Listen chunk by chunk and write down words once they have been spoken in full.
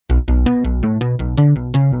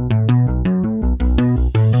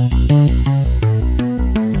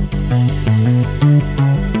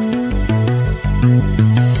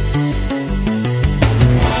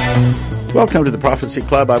Welcome to the Prophecy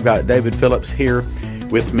Club. I've got David Phillips here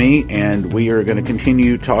with me, and we are going to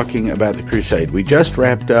continue talking about the crusade. We just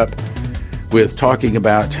wrapped up with talking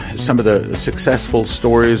about some of the successful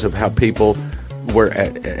stories of how people were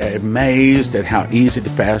amazed at how easy the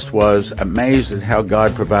fast was, amazed at how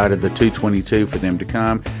God provided the 222 for them to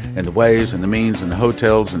come, and the ways and the means and the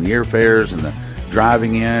hotels and the airfares and the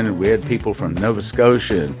driving in. And we had people from Nova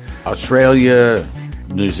Scotia and Australia,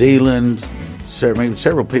 New Zealand,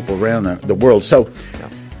 several people around the world. So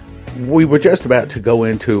we were just about to go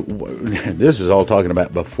into, this is all talking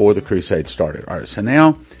about before the crusade started. All right, so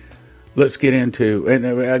now let's get into, and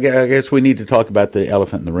I guess we need to talk about the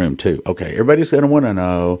elephant in the room too. Okay, everybody's going to want to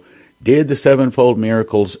know, did the sevenfold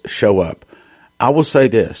miracles show up? I will say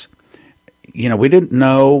this, we didn't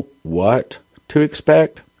know what to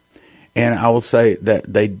expect, and I will say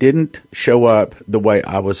that they didn't show up the way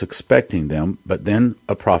I was expecting them, but then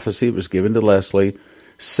a prophecy that was given to Leslie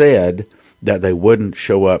said that they wouldn't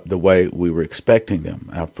show up the way we were expecting them.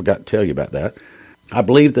 I forgot to tell you about that. I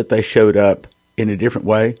believe that they showed up in a different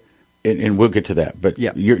way, and we'll get to that. But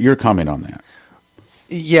your comment on that.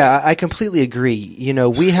 Yeah, I completely agree.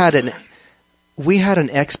 We had an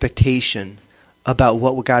expectation about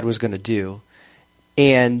what God was going to do,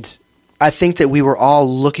 and I think that we were all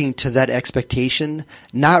looking to that expectation,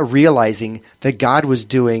 not realizing that God was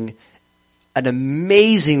doing an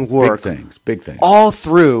amazing work. Big things. All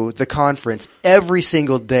through the conference, every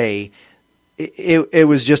single day. It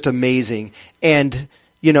was just amazing. And,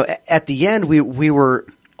 at the end, we were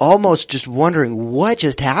almost just wondering what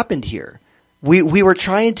just happened here. We were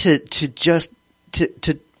trying to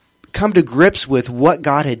come to grips with what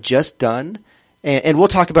God had just done. And we'll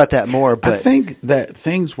talk about that more. But I think that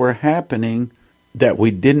things were happening that we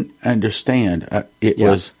didn't understand. It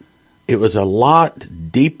was a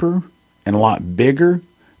lot deeper and a lot bigger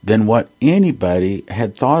than what anybody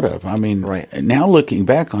had thought of. I mean, now looking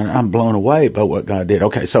back on it, I'm blown away by what God did.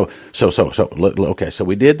 Okay, so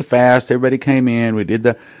we did the fast. Everybody came in. We did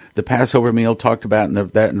the Passover meal. Talked about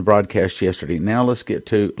that in the broadcast yesterday. Now let's get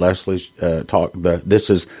to Leslie's talk. This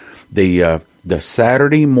is the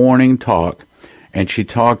Saturday morning talk. And she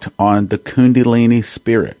talked on the Kundalini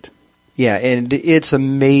spirit. Yeah, and it's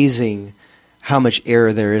amazing how much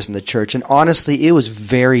error there is in the church. And honestly, it was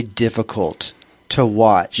very difficult to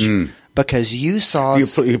watch because you saw...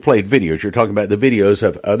 You played videos. You're talking about the videos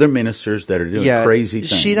of other ministers that are doing crazy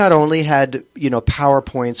things. She not only had,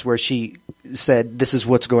 PowerPoints where she said this is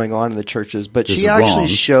what's going on in the churches, but she actually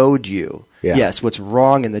showed you, what's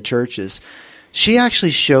wrong in the churches. She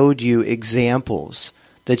actually showed you examples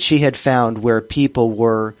that she had found where people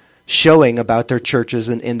were showing about their churches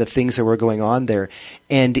and the things that were going on there.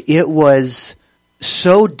 And it was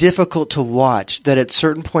so difficult to watch that at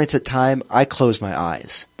certain points at time, I closed my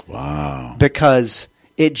eyes. Wow. Because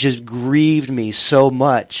it just grieved me so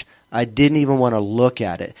much, I didn't even want to look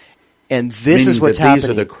at it. And this is what's happening. These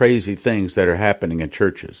are the crazy things that are happening in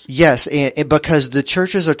churches. Yes, and because the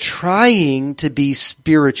churches are trying to be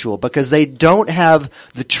spiritual, because they don't have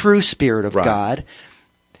the true Spirit of God.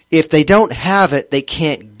 If they don't have it, they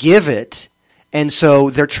can't give it. And so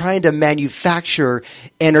they're trying to manufacture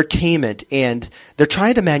entertainment, and they're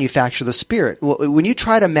trying to manufacture the Spirit. Well, when you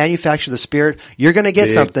try to manufacture the Spirit, you're going to get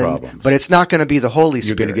something, problems. But it's not going to be the Holy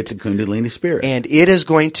Spirit. You're going to get the Kundalini Spirit. And it is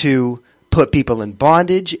going to put people in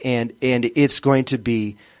bondage, and it's going to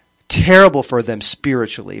be terrible for them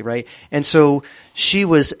spiritually, right? And so she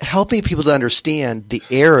was helping people to understand the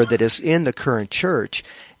error that is in the current church,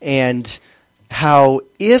 and how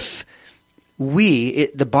if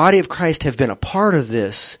the body of Christ, have been a part of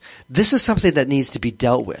this is something that needs to be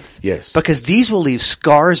dealt with. Yes. Because these will leave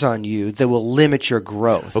scars on you that will limit your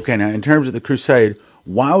growth. Okay, now in terms of the crusade,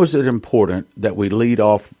 why was it important that we lead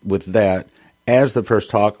off with that as the first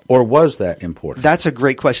talk, or was that important? That's a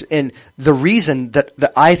great question. And the reason that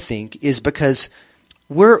I think is because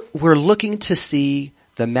we're looking to see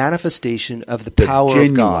the manifestation of the power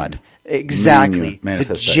of God. Exactly.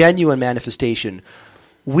 The genuine manifestation.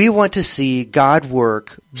 We want to see God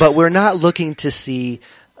work, but we're not looking to see,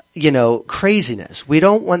 craziness. We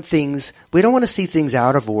don't want to see things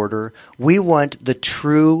out of order. We want the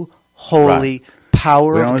true, holy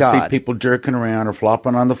power of God. We don't want to see people jerking around or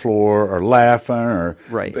flopping on the floor or laughing or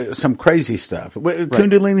some crazy stuff.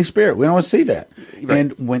 Kundalini spirit. We don't want to see that. Right.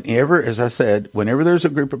 And whenever, as I said, whenever there's a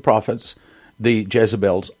group of prophets, the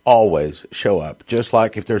Jezebels always show up. Just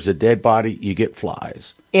like if there's a dead body, you get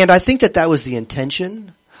flies. And I think that was the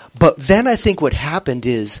intention. But then I think what happened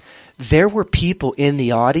is there were people in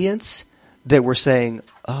the audience that were saying,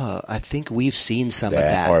 I think we've seen some of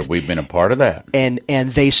that. Or we've been a part of that. And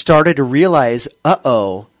they started to realize,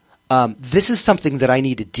 this is something that I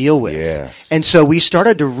need to deal with. Yes. And so we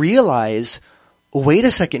started to realize, wait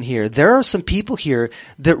a second here, there are some people here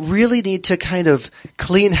that really need to kind of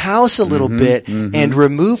clean house a little bit and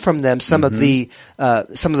remove from them some of the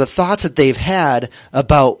thoughts that they've had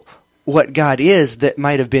about what God is that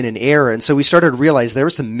might have been in error. And so we started to realize there were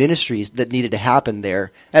some ministries that needed to happen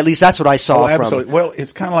there. At least that's what I saw absolutely. Well,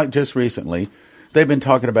 it's kind of like just recently, they've been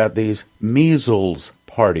talking about these measles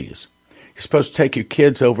parties. You're supposed to take your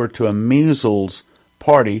kids over to a measles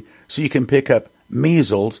party so you can pick up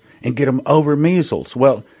measles and get them over measles.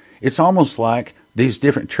 Well, it's almost like these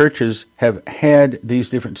different churches have had these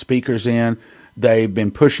different speakers in. They've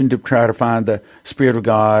been pushing to try to find the Spirit of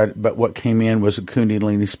God, but what came in was a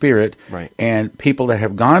Kundalini spirit. Right. And people that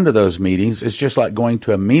have gone to those meetings, it's just like going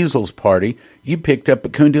to a measles party. You picked up a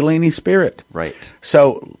Kundalini spirit. Right.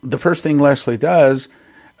 So the first thing Leslie does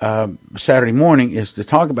Saturday morning is to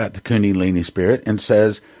talk about the Kundalini spirit and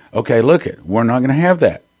says, okay, look it, we're not going to have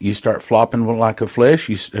that. You start flopping like a fish,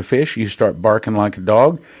 you start barking like a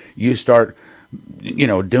dog, you start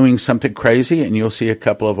doing something crazy, and you'll see a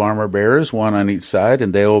couple of armor bearers, one on each side,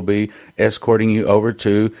 and they will be escorting you over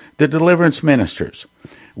to the deliverance ministers.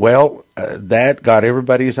 Well, that got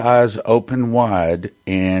everybody's eyes open wide,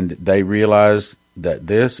 and they realized that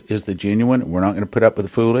this is the genuine. We're not going to put up with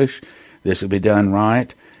the foolish. This will be done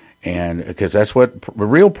right. And because that's what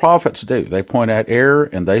real prophets do. They point out error,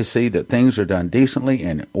 and they see that things are done decently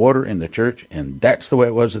and in order in the church, and that's the way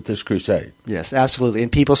it was at this crusade. Yes, absolutely.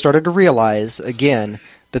 And people started to realize, again,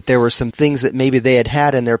 that there were some things that maybe they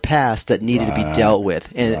had in their past that needed to be dealt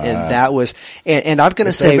with. And that was, and I'm going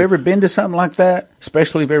to say... If they've ever been to something like that,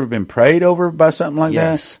 especially if they've ever been prayed over by something like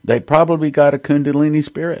that, they probably got a Kundalini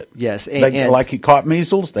spirit. Yes. Like you caught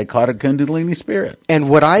measles, they caught a Kundalini spirit.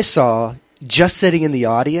 And what I saw... just sitting in the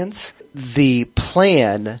audience, the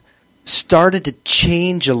plan started to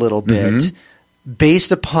change a little bit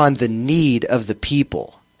based upon the need of the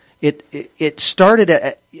people. It started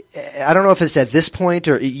at, I don't know if it's at this point,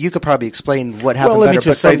 or you could probably explain what happened better. Well, let me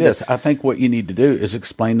just say this. I think what you need to do is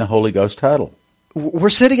explain the Holy Ghost huddle. We're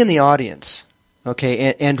sitting in the audience,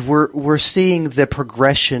 okay, and we're seeing the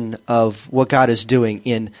progression of what God is doing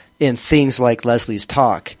in things like Leslie's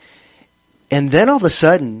talk. And then all of a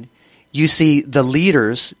sudden... you see the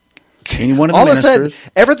leaders, all of a sudden,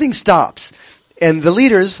 everything stops. And the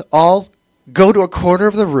leaders all go to a corner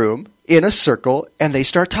of the room in a circle, and they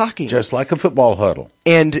start talking. Just like a football huddle.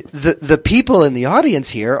 And the people in the audience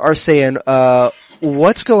here are saying,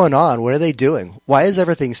 what's going on? What are they doing? Why is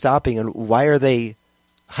everything stopping? And why are they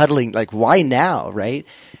huddling? Like, why now, right?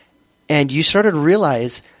 And you started to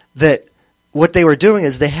realize that what they were doing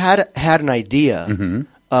is they had an idea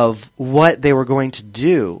of what they were going to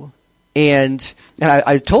do. And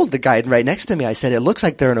I told the guy right next to me, I said, it looks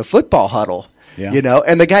like they're in a football huddle,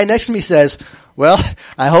 and the guy next to me says, well,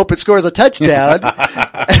 I hope it scores a touchdown.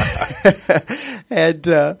 And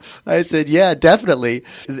I said, yeah, definitely.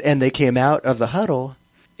 And they came out of the huddle,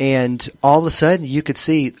 and all of a sudden you could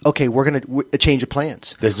see, okay, we're going to change of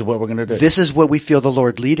plans. This is what we're going to do. This is what we feel the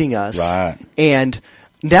Lord leading us. Right. And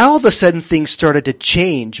now all of a sudden things started to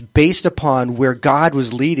change based upon where God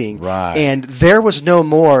was leading. Right. And there was no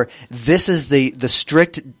more, this is the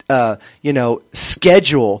strict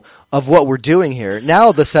schedule of what we're doing here. Now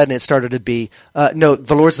all of a sudden it started to be, no,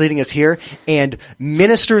 the Lord's leading us here, and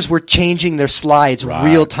ministers were changing their slides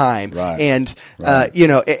real time. Right. And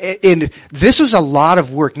and this was a lot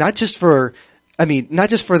of work, not just for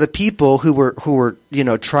the people who were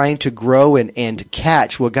trying to grow and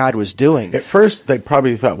catch what God was doing. At first, they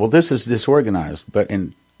probably thought, well, this is disorganized. But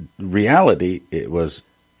in reality, it was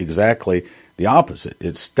exactly the opposite.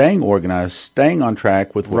 It's staying organized, staying on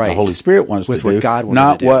track with what the Holy Spirit wants to do, what God wanted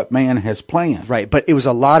not to do. what man has planned. Right, but it was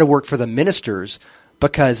a lot of work for the ministers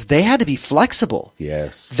because they had to be flexible.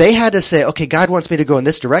 Yes. They had to say, okay, God wants me to go in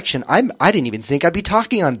this direction. I didn't even think I'd be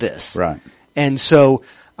talking on this. Right. And so...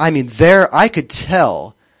 there I could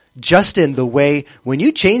tell just in the way when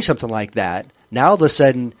you change something like that, now all of a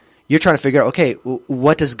sudden you're trying to figure out, okay,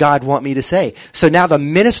 what does God want me to say? So now the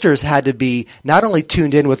ministers had to be not only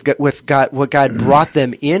tuned in with God, what God brought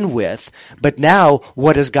them in with, but now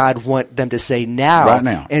what does God want them to say now? Right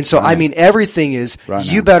now. And so, everything is,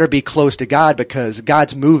 you better be close to God because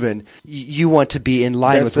God's moving. You want to be in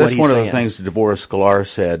line with what He's saying. That's one of the things Deborah Scalar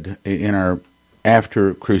said in our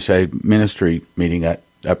after crusade ministry meeting up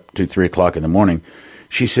to 3 o'clock in the morning.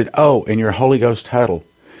 She said, oh, and your Holy Ghost huddle.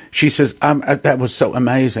 She says, that was so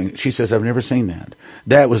amazing. She says, I've never seen that.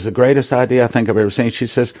 That was the greatest idea I think I've ever seen. She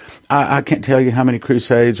says, I can't tell you how many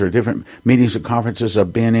crusades or different meetings and conferences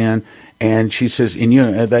I've been in, And she says, and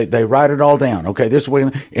they write it all down. Okay, this way,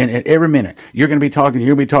 and every minute you're going to be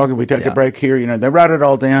talking, we take a break here. They write it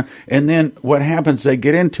all down, and then what happens? They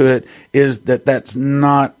get into it is that's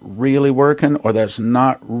not really working, or that's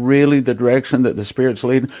not really the direction that the Spirit's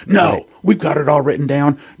leading. No, we've got it all written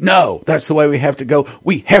down. No, that's the way we have to go.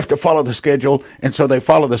 We have to follow the schedule, and so they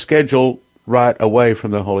follow the schedule right away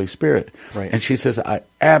from the Holy Spirit. Right. And she says, I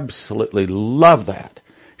absolutely love that.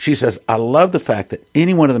 She says, I love the fact that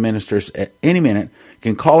any one of the ministers at any minute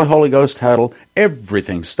can call a Holy Ghost huddle.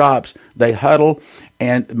 Everything stops. They huddle,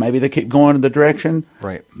 and maybe they keep going in the direction.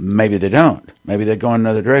 Right. Maybe they don't. Maybe they go in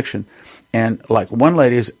another direction. And like one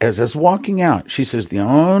lady, as I was walking out, she says, the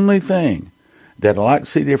only thing that I like to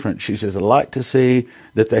see different, she says, I like to see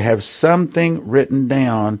that they have something written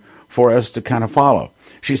down for us to kind of follow.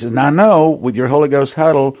 She says, now I know with your Holy Ghost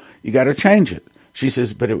huddle, you got to change it. She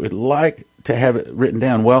says, but it would like to have it written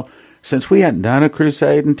down. Well, since we hadn't done a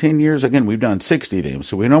crusade in 10 years, again, we've done 60 of them,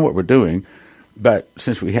 so we know what we're doing. But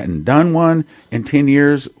since we hadn't done one in 10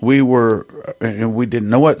 years, we didn't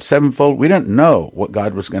know what sevenfold, we didn't know what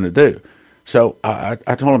God was going to do. So I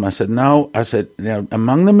told him, I said, now,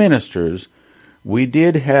 among the ministers, we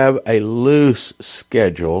did have a loose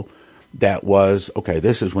schedule that was, okay,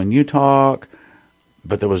 this is when you talk,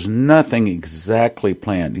 but there was nothing exactly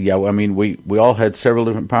planned. Yeah, I mean, we all had several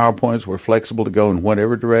different PowerPoints. We're flexible to go in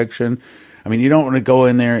whatever direction. I mean, you don't want to go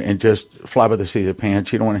in there and just fly by the seat of the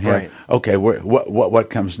pants. You don't want to have, okay, what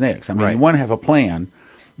comes next? I mean, you want to have a plan,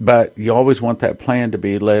 but you always want that plan to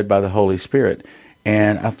be led by the Holy Spirit.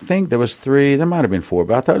 And I think there might have been 4,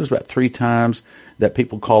 but I thought it was about 3 times that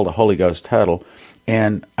people called a Holy Ghost huddle.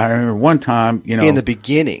 And I remember one time, in the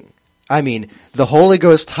beginning, I mean, the Holy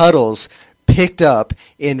Ghost huddles picked up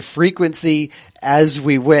in frequency as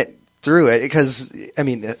we went through it, because I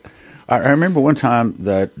mean, I remember one time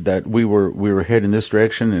that we were heading this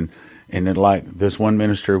direction, and then like this one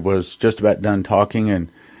minister was just about done talking, and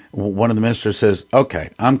one of the ministers says, "Okay,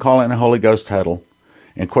 I'm calling a Holy Ghost huddle,"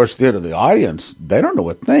 and of course the audience, they don't know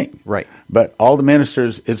what to think, right? But all the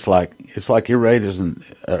ministers, it's like you're raising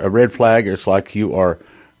a red flag, or it's like you are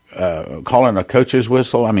calling a coach's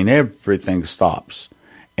whistle. I mean, everything stops.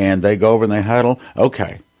 And they go over and they huddle.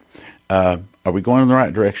 Okay, are we going in the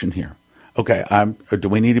right direction here? Okay, do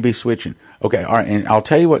we need to be switching? Okay, all right. And I'll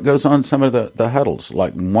tell you what goes on in some of the huddles.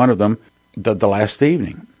 Like one of them, the last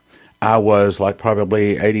evening, I was like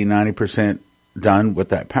probably 80-90% done with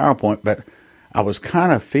that PowerPoint, but I was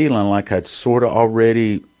kind of feeling like I'd sort of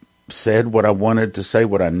already said what I wanted to say,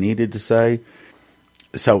 what I needed to say.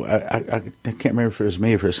 So I can't remember if it was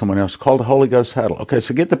me or if it was someone else, called the Holy Ghost huddle. Okay,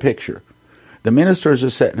 so get the picture. The ministers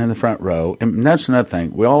are sitting in the front row, and that's another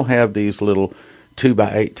thing. We all have these little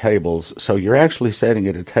 2x8 tables, so you're actually sitting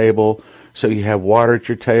at a table, so you have water at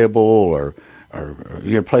your table, or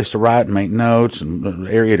you have a place to write and make notes, and an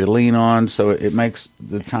area to lean on, so it makes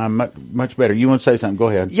the time much better. You want to say something? Go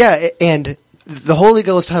ahead. Yeah, and the Holy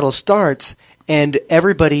Ghost huddle starts, and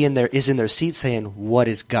everybody is in their seat saying, "What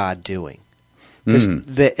is God doing?"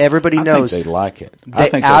 Everybody knows. I think they like it. I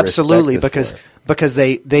think absolutely, because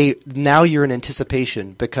they now you're in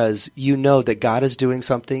anticipation, because you know that God is doing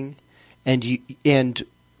something, and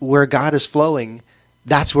where God is flowing,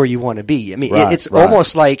 that's where you want to be. I mean, it's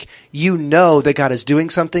almost like you know that God is doing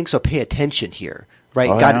something, so pay attention here, right?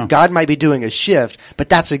 Oh, God might be doing a shift, but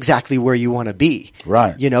that's exactly where you want to be,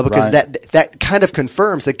 right? Because that kind of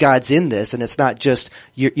confirms that God's in this, and it's not just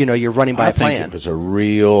you're running by a plan. I think it was a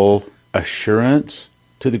real assurance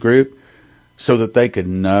to the group, so that they could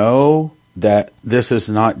know that this is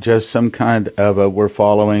not just some kind of we're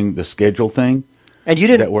following the schedule thing, and you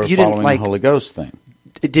didn't following the Holy Ghost thing.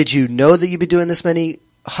 Did you know that you'd be doing this many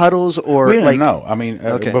huddles, or we didn't know? I mean,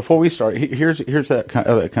 before we start, here's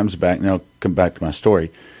that comes back, and I'll come back to my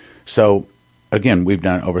story. So again, we've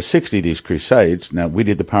done over 60 of these crusades. Now, we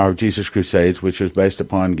did the Power of Jesus Crusades, which was based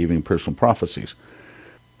upon giving personal prophecies.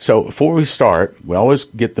 So before we start, we always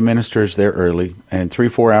get the ministers there early, and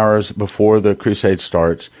 3-4 hours before the crusade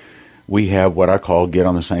starts, we have what I call get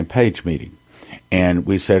on the same page meeting. And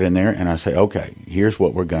we sit in there, and I say, okay, here's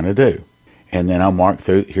what we're going to do. And then I'll mark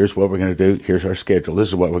through, here's what we're going to do, here's our schedule, this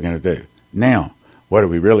is what we're going to do. Now, what are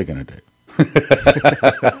we really going to do?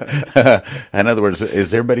 In other words,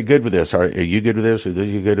 is everybody good with this? Are you good with this? Are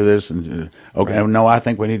you good with this? And okay, no, I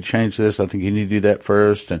think we need to change this. I think you need to do that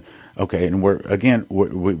first. And okay, and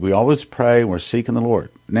we always pray. We're seeking the Lord.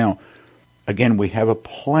 Now, again, we have a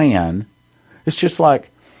plan. It's just like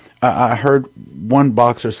I heard one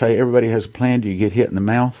boxer say, "Everybody has a plan. Do you get hit in the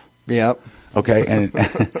mouth?" Yep. Okay, and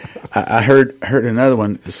I heard another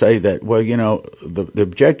one say that, well, the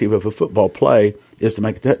objective of a football play is to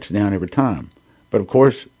make a touchdown every time. But of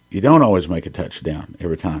course, You don't always make a touchdown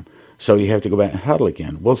every time. So you have to go back and huddle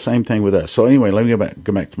again. Well, same thing with us. So anyway, let me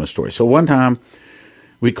go back to my story. So one time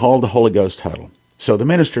we called the Holy Ghost huddle. So the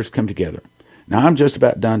ministers come together. Now I'm just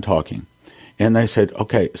about done talking. And they said,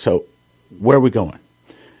 okay, so where are we going?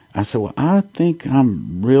 I said, well, I think I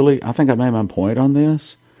made my point on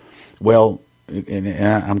this. Well, and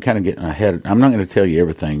I'm kind of getting ahead. I'm not going to tell you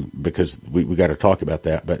everything because we got to talk about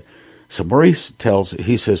that. But so Maurice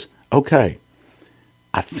he says, okay,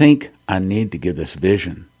 I think I need to give this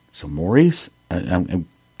vision. So Maurice, I'm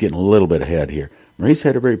getting a little bit ahead here. Maurice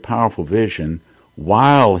had a very powerful vision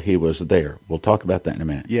while he was there. We'll talk about that in a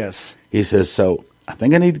minute. Yes. He says, so I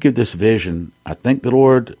think I need to give this vision. I think the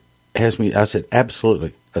Lord has me. I said,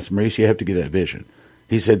 absolutely. I said, Maurice, you have to give that vision.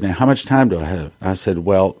 He said, now how much time do I have? I said,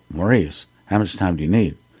 well, Maurice, how much time do you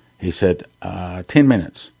need? He said, 10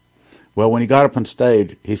 minutes. Well, when he got up on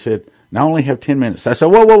stage, he said, now I only have 10 minutes. I said,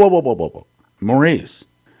 whoa. Maurice,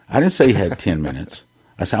 I didn't say you had 10 minutes.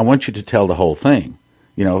 I said, I want you to tell the whole thing.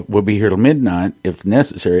 We'll be here till midnight. If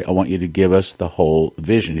necessary, I want you to give us the whole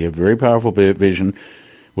vision. You have a very powerful vision.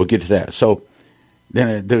 We'll get to that. So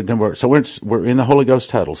then we're in the Holy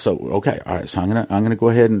Ghost huddle. So, okay, all right, so I'm gonna go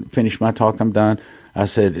ahead and finish my talk. I'm done. I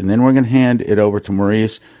said, and then we're going to hand it over to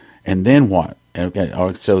Maurice. And then what? Okay, all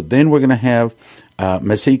right, so then we're going to have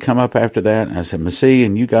Missy come up after that. And I said, Missy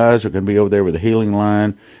and you guys are going to be over there with the healing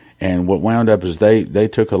line. And what wound up is they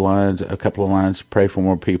took a couple of lines to pray for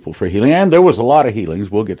more people for healing. And there was a lot of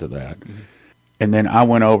healings. We'll get to that. Mm-hmm. And then I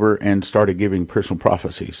went over and started giving personal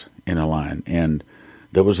prophecies in a line. And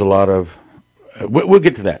there was a lot of, we'll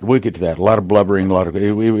get to that. A lot of blubbering, it was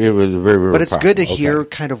very, very But it's powerful. good to hear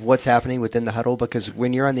kind of what's happening within the huddle, because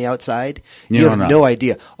when you're on the outside, you have no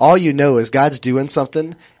idea. All you know is God's doing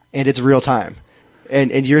something, and it's real time.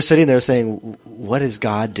 And you're sitting there saying, what is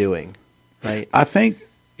God doing? Right? I think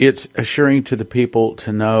it's assuring to the people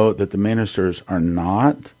to know that the ministers are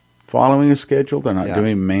not following a schedule. They're not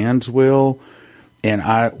doing man's will. And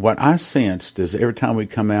what I sensed is every time we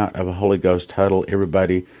come out of a Holy Ghost huddle, there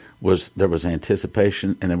was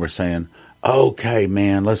anticipation, and then we're saying, okay,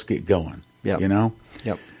 man, let's get going. Yep.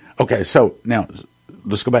 Yep. Okay, so now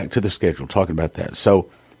let's go back to the schedule, talking about that. So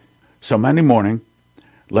Monday morning,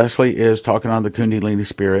 Leslie is talking on the Kundalini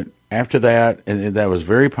Spirit. After that, and that was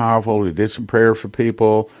very powerful. We did some prayer for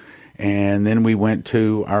people, and then we went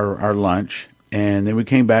to our lunch, and then we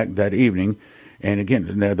came back that evening. And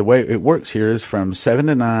again, now the way it works here is from 7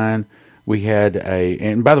 to 9, we had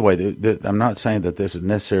and by the way, I'm not saying that this is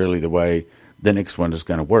necessarily the way the next one is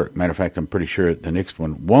going to work. Matter of fact, I'm pretty sure the next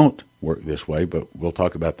one won't work this way, but we'll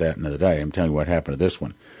talk about that another day. I'm telling you what happened to this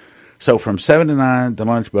one. So from 7 to 9, the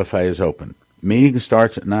lunch buffet is open. Meeting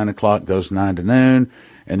starts at 9 o'clock, goes 9 to noon.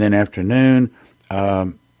 And then afternoon,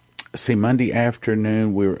 Monday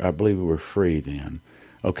afternoon, I believe we were free then.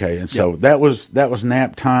 Okay, and so that was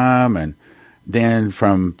nap time, and then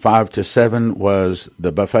from 5 to 7 was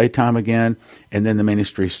the buffet time again, and then the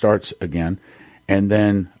ministry starts again. And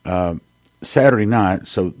then Saturday night,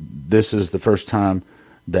 so this is the first time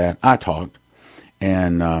that I talked,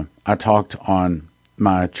 and I talked on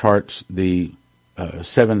my charts, the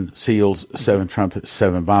 7 seals, 7 trumpets,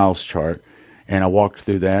 7 vials chart. And I walked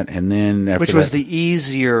through that, and then after which was the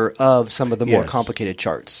easier of some of the more complicated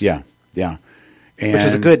charts. Yeah. And which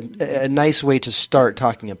is a nice way to start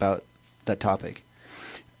talking about that topic.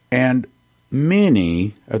 And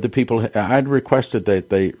many of the people, I'd requested that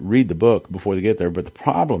they read the book before they get there, but the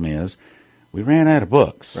problem is we ran out of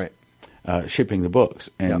books, right? Shipping the books.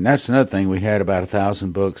 And that's another thing. We had about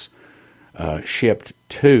 1,000 books shipped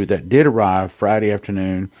that did arrive Friday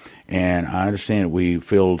afternoon. And I understand we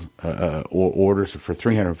filled orders for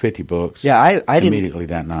 350 books. Yeah, I immediately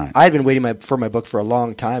that night. I had been waiting for my book for a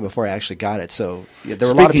long time before I actually got it. So there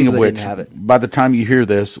were a lot of people that didn't have it. By the time you hear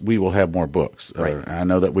this, we will have more books. Right. I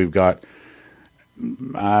know that we've got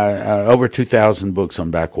over 2,000 books on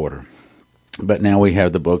back order. But now we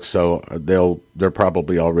have the books, so they're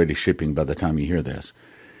probably already shipping by the time you hear this.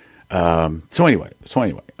 So anyway,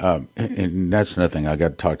 and that's another thing I got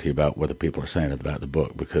to talk to you about what the people are saying about the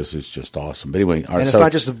book, because it's just awesome. But anyway, and it's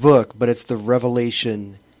not just the book, but it's the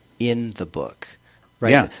revelation in the book,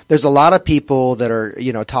 right? Yeah. There's a lot of people that are,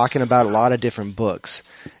 talking about a lot of different books.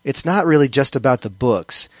 It's not really just about the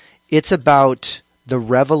books. It's about the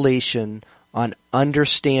revelation on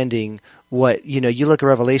understanding what, you look at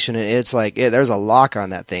Revelation and it's like, there's a lock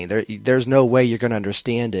on that thing. There's no way you're going to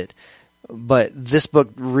understand it. But this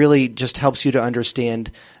book really just helps you to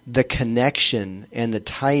understand the connection and the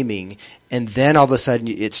timing, and then all of a sudden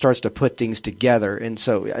it starts to put things together. And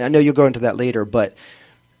so I know you'll go into that later, but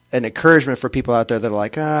an encouragement for people out there that are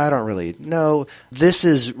like, I don't really know. This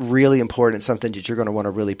is really important, something that you're going to want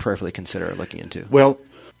to really prayerfully consider looking into. Well,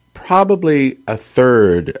 probably a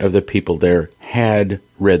third of the people there had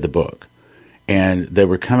read the book. And they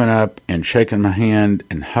were coming up and shaking my hand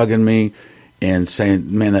and hugging me and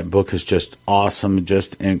saying, man, that book is just awesome.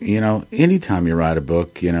 And anytime you write a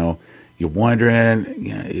book, you're wondering,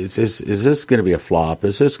 is this going to be a flop?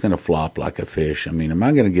 Is this going to flop like a fish? I mean, am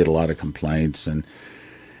I going to get a lot of complaints? And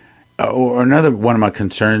or another one of my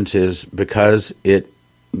concerns is because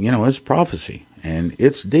it's prophecy and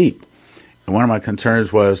it's deep. And one of my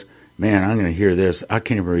concerns was, man, I'm going to hear this. I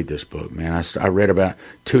can't even read this book, man. I read about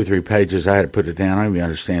 2 or 3 pages. I had to put it down. I don't even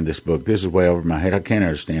understand this book. This is way over my head. I can't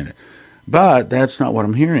understand it. But that's not what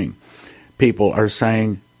I'm hearing. People are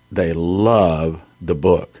saying they love the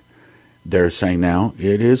book. They're saying now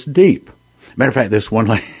it is deep. Matter of fact, this one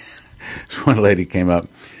lady came up.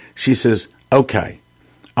 She says, okay,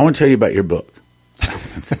 I want to tell you about your book.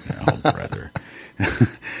 Oh, brother.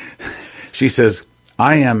 She says,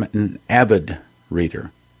 I am an avid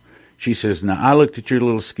reader. She says, now, I looked at your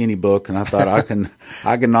little skinny book, and I thought I can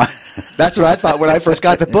not. That's what I thought when I first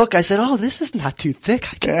got the book. I said, oh, this is not too thick.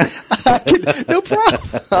 I can no problem.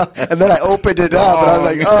 And then I opened it up, and I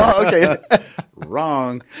was like, oh, okay.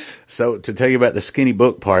 Wrong. So to tell you about the skinny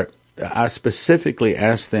book part, I specifically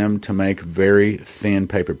asked them to make very thin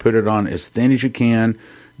paper. Put it on as thin as you can,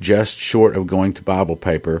 just short of going to Bible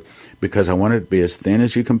paper, because I want it to be as thin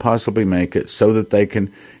as you can possibly make it so that they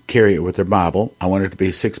can carry it with their Bible. I want it to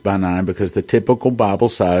be 6 by 9 because the typical Bible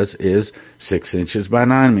size is 6 inches by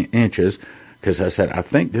 9 inches. Because I said, I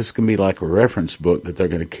think this can be like a reference book that they're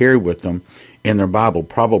going to carry with them in their Bible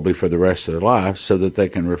probably for the rest of their life so that they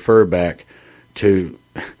can refer back to,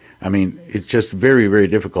 I mean, it's just very, very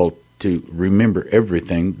difficult to remember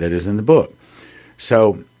everything that is in the book.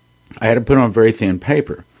 So I had to put on very thin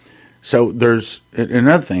paper. So there's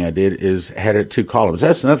another thing I did is had it 2 columns.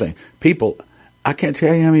 That's another thing. People, I can't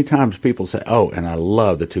tell you how many times people say, oh, and I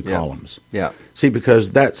love the 2 columns. Yeah. See,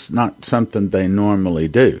 because that's not something they normally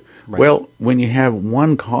do. Right. Well, when you have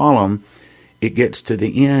 1 column, it gets to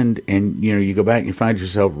the end and, you go back and you find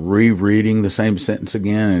yourself rereading the same sentence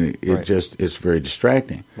again, and it just is very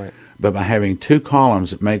distracting. Right. But by having 2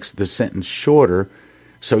 columns, it makes the sentence shorter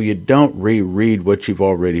so you don't reread what you've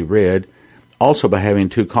already read. Also, by having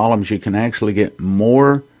 2 columns, you can actually get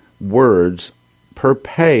more words per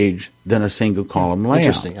page than a single column layout.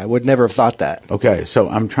 Interesting. I would never have thought that. Okay, so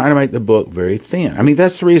I'm trying to make the book very thin. I mean,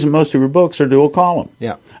 that's the reason most of your books are dual column.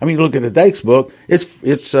 Yeah. I mean, look at a Dake's book. It's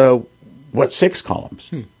 6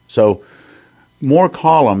 columns. So more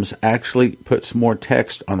columns actually puts more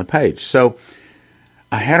text on the page. So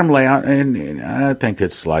I had them lay out, and I think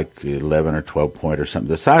it's like 11 or 12 point or something.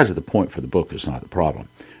 The size of the point for the book is not the problem.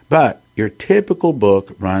 But your typical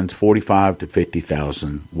book runs 45 to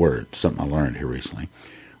 50,000 words, something I learned here recently,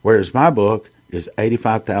 whereas my book is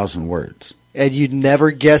 85,000 words. And you'd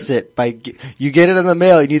never guess it. You get it in the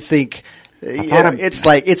mail, and you think, it's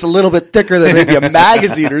like it's a little bit thicker than maybe a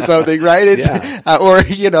magazine or something, right?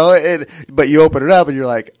 But you open it up, and you're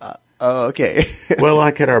like, oh, okay. Well,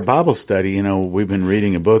 like at our Bible study, we've been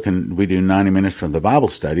reading a book, and we do 90 minutes from the Bible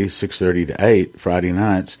study, 6:30 to 8, Friday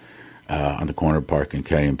nights. On the corner of Park and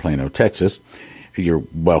K in Plano, Texas. You're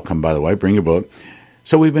welcome, by the way. Bring your book.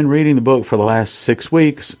 So we've been reading the book for the last 6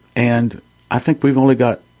 weeks, and I think we've only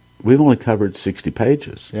covered 60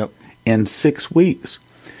 pages in 6 weeks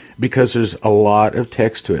because there's a lot of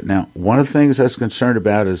text to it. Now, one of the things I was concerned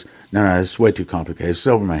about is, no, it's way too complicated. It's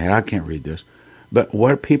over my head. I can't read this. But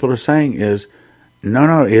what people are saying is,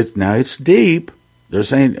 no, it's deep. They're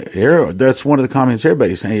saying, that's one of the comments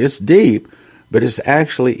everybody's saying, it's deep. But it's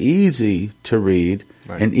actually easy to read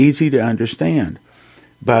and easy to understand.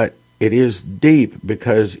 But it is deep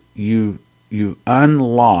because you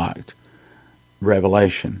unlocked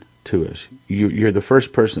revelation to us. You're the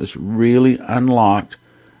first person that's really unlocked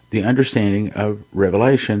the understanding of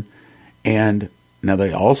revelation. And now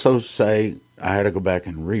they also say, I had to go back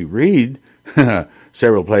and reread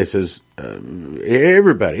several places.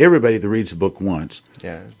 Everybody that reads the book once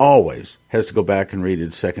always has to go back and read it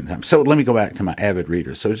a second time. So let me go back to my avid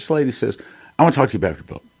reader. So this lady says, I want to talk to you about your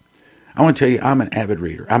book. I want to tell you I'm an avid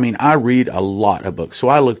reader. I mean, I read a lot of books. So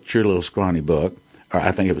I looked at your little scrawny book, or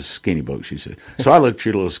I think it was a skinny book, she said. So I looked at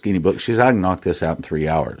your little skinny book. She says, I can knock this out in 3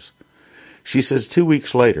 hours. She says 2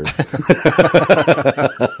 weeks later,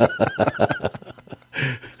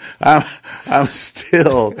 I'm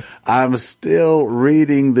still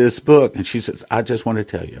reading this book. And she says, I just want to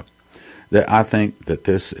tell you that I think that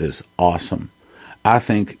this is awesome. I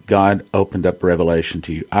think God opened up revelation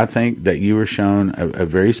to you. I think that you were shown a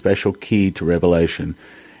very special key to revelation.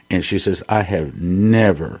 And she says, I have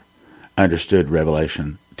never understood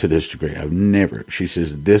Revelation to this degree. I've never. She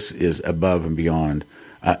says, this is above and beyond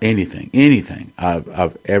anything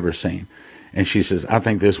I've ever seen. And she says, I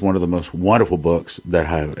think this is one of the most wonderful books that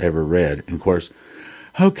I've ever read. And of course,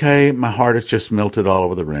 okay, my heart has just melted all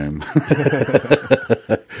over the room.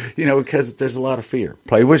 Because there's a lot of fear.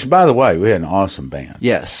 Which, by the way, we had an awesome band.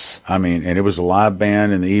 Yes. I mean, and it was a live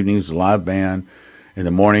band. In the evenings, a live band. In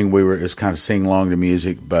the morning, we were just kind of singing along to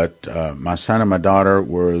music. But my son and my daughter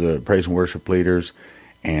were the praise and worship leaders.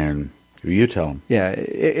 And you tell them. Yeah,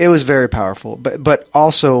 it was very powerful. But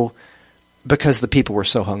also because the people were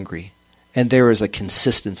so hungry. And there was a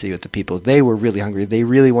consistency with the people. They were really hungry. They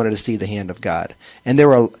really wanted to see the hand of God. And there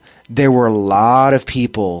were a lot of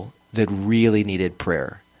people that really needed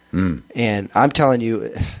prayer. Mm. And I'm telling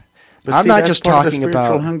you, I'm not just talking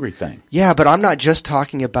about hungry thing. Yeah, but I'm not just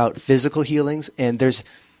talking about physical healings. And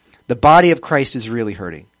the body of Christ is really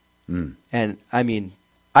hurting. Mm. And I mean,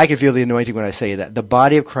 I can feel the anointing when I say that. The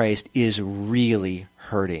body of Christ is really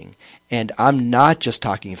hurting. And I'm not just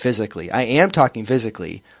talking physically. I am talking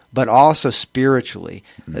physically, but also spiritually.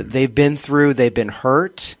 Mm-hmm. They've been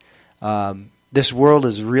hurt. This world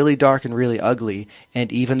is really dark and really ugly, and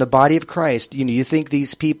even the body of Christ, you think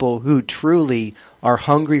these people who truly are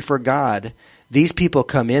hungry for God, these people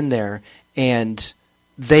come in there, and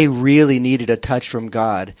they really needed a touch from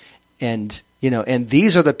God. And, and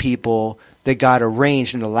these are the people that God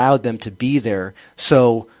arranged and allowed them to be there.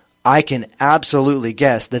 So I can absolutely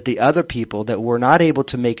guess that the other people that were not able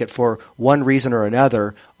to make it for one reason or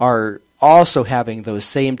another are also having those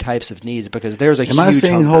same types of needs, because there's a huge hunger. Am I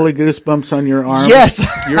seeing holy goosebumps on your arms? Yes.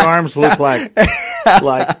 Your arms look like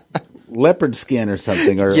leopard skin or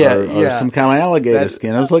something, or some kind of alligator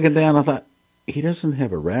skin. I was looking down, I thought, he doesn't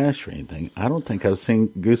have a rash or anything. I don't think I've seen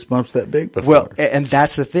goosebumps that big before. Well, and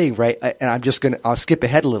that's the thing, right? And I'll skip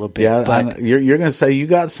ahead a little bit. Yeah, but you're going to say you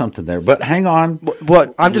got something there, but hang on.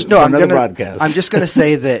 Well, I'm just going to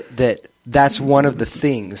say that's one of the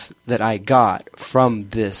things that I got from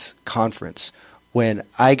this conference. When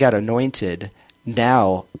I got anointed,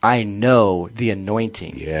 now I know the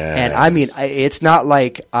anointing. Yeah. And I mean, it's not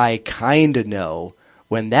like I kind of know.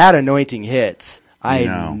 When that anointing hits, I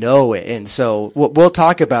know it. And so we'll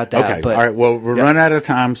talk about that. Okay. But, all right. Well, we're running out of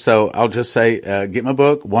time, so I'll just say get my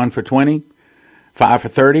book, 1 for $20, 5 for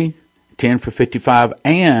 $30, 10 for $55,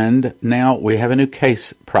 and now we have a new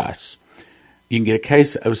case price. You can get a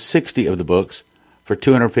case of 60 of the books for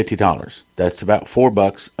 $250. That's about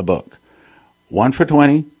 $4 a book. 1 for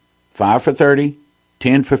 $20, 5 for $30,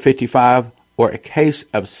 10 for $55, or a case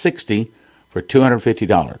of 60 for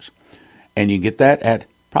 $250. And you can get that at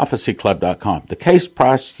prophecyclub.com. The case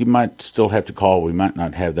price, you might still have to call. We might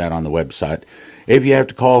not have that on the website. If you have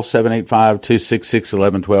to call,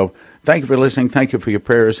 785-266-1112. Thank you for listening. Thank you for your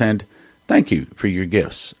prayers, and thank you for your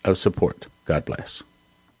gifts of support. God bless.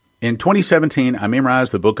 In 2017, I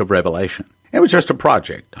memorized the book of Revelation. It was just a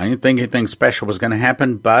project. I didn't think anything special was going to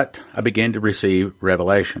happen, but I began to receive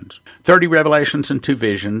revelations. 30 revelations and 2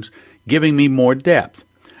 visions, giving me more depth.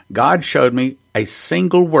 God showed me a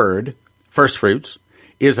single word, first fruits,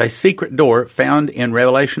 is a secret door found in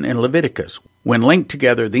Revelation and Leviticus. When linked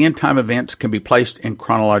together, the end-time events can be placed in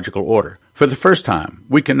chronological order. For the first time,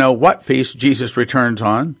 we can know what feast Jesus returns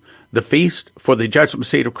on, the feast for the judgment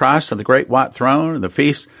seat of Christ and the great white throne, the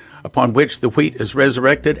feast upon which the wheat is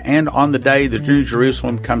resurrected, and on the day the New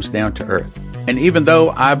Jerusalem comes down to earth. And even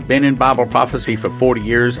though I've been in Bible prophecy for 40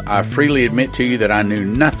 years, I freely admit to you that I knew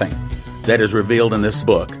nothing that is revealed in this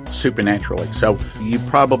book supernaturally. So you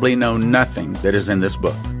probably know nothing that is in this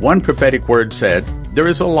book. One prophetic word said, there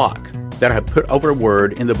is a lock that I have put over a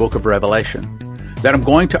word in the book of Revelation that I'm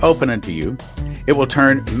going to open unto you. It will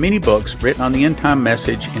turn many books written on the end-time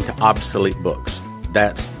message into obsolete books.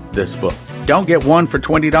 That's this book. Don't get 1 for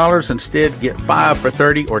 $20. Instead, get 5 for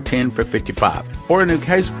 $30 or 10 for $55. Or a new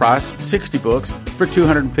case price, 60 books for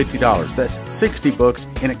 $250. That's 60 books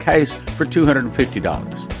in a case for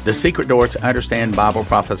 $250. The secret door to understand Bible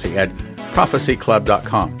prophecy at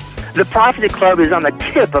prophecyclub.com. The Prophecy Club is on the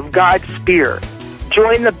tip of God's spear.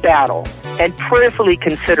 Join the battle and prayerfully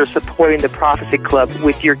consider supporting the Prophecy Club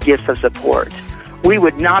with your gifts of support. We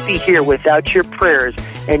would not be here without your prayers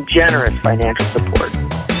and generous financial support.